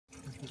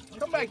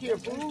back here,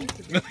 fool.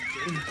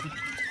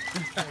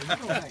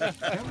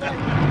 Come back.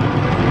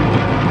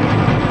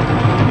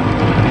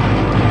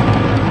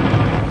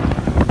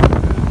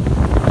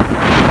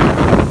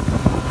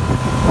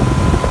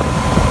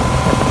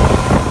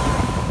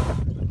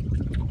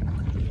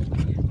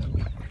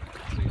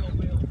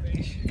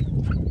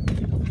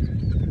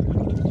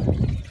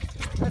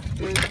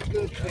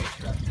 Good fish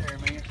right there,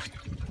 man.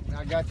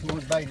 I got you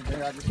one baited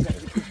there. I just got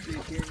this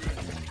fish here.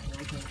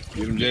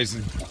 Get him,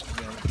 Jason.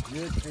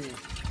 Good fish.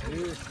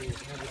 Good fish.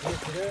 Now just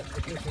lift it up.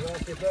 Just lift it all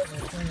this up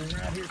and swing him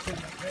right here. Put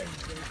him right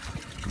there.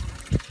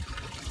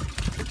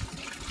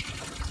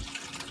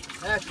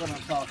 That's what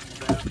I'm talking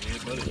about. Yeah,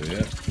 buddy.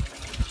 Yeah.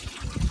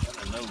 Got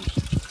my nose.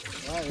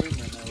 Right in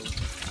my nose.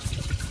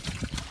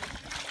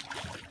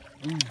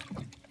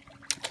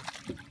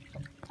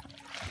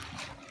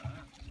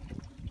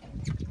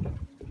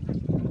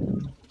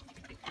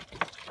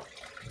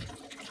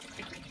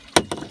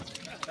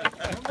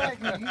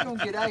 You're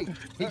gonna get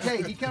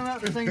 8. He come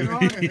up and seen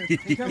Ronnie.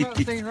 He come up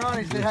and seen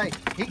Ronnie and said, hey,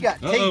 he got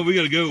teeth. Oh, we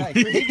gotta go.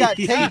 Hey, he got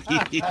teeth.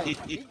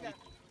 Everything's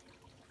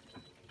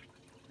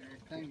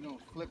gonna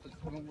flip us.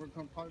 We're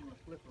probably gonna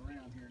flip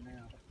around here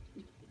now.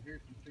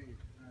 Here's some fish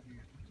right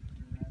here.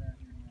 Right out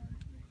here, Ronnie.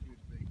 They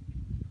should be.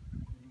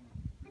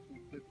 We're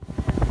gonna flip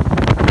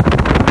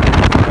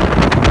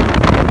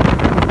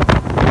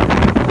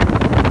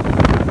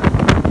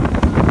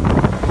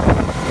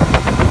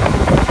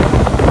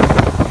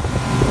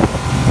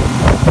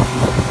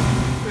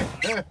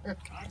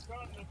I'm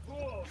from the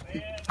pool,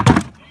 man.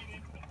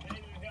 They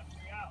didn't help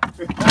me out.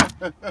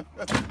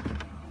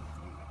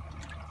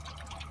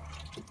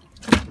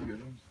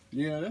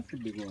 Yeah, that's a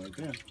big one right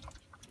there.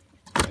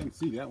 I didn't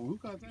see that one. Who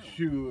caught that one?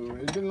 Shoot,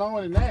 it's been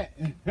longer than that.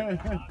 I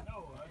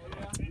know.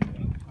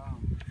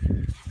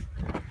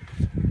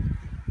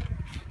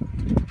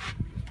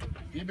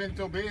 You've been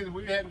so busy,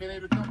 we haven't been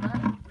able to come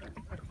back.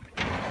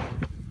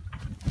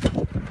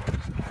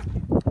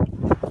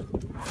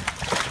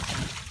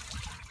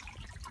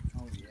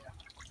 Oh, yeah.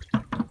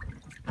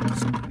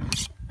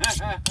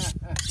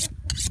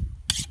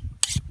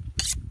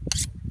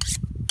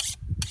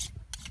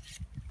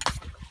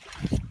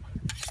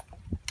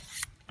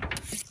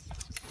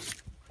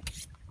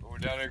 We're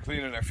down there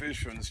cleaning our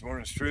fish from this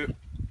morning's trip.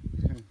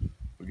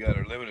 We got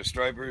our limited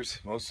stripers,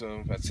 most of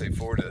them, I'd say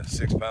 4 to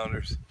 6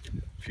 pounders.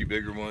 A few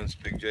bigger ones.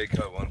 Big J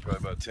caught one, probably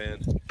about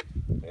 10.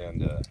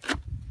 And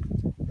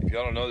if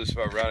y'all don't know this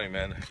about Ronnie,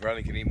 man,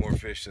 Ronnie can eat more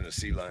fish than a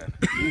sea lion.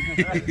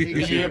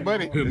 Yeah,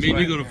 buddy. Me and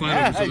you gonna find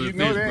out some of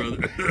that fish,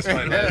 brother. That's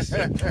my last.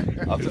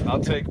 I'll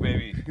take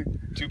maybe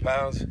 2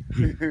 pounds.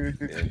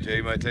 And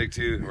Jay might take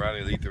 2, and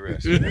Ronnie will eat the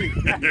rest.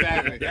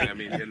 Exactly. I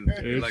mean, in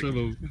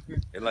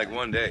like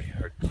one day.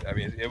 Or, I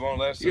mean, it won't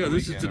last. Yeah,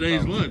 this is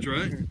today's lunch,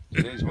 right?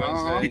 Today's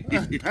Wednesday.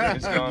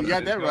 It's gone. You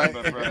got that right.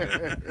 By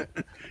Friday.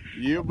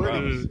 Yeah,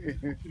 buddy.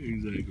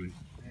 Exactly.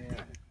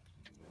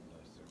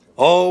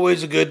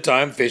 Always a good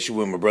time fishing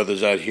with my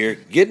brothers out here,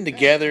 getting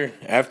together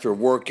after a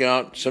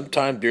workout,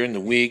 sometime during the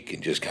week,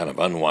 and just kind of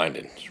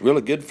unwinding. It's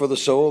really good for the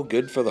soul,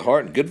 good for the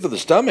heart, and good for the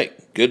stomach.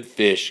 Good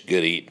fish,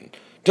 good eating.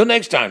 Till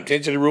next time,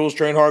 10 City Rules,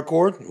 train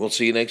hardcore. We'll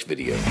see you next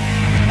video.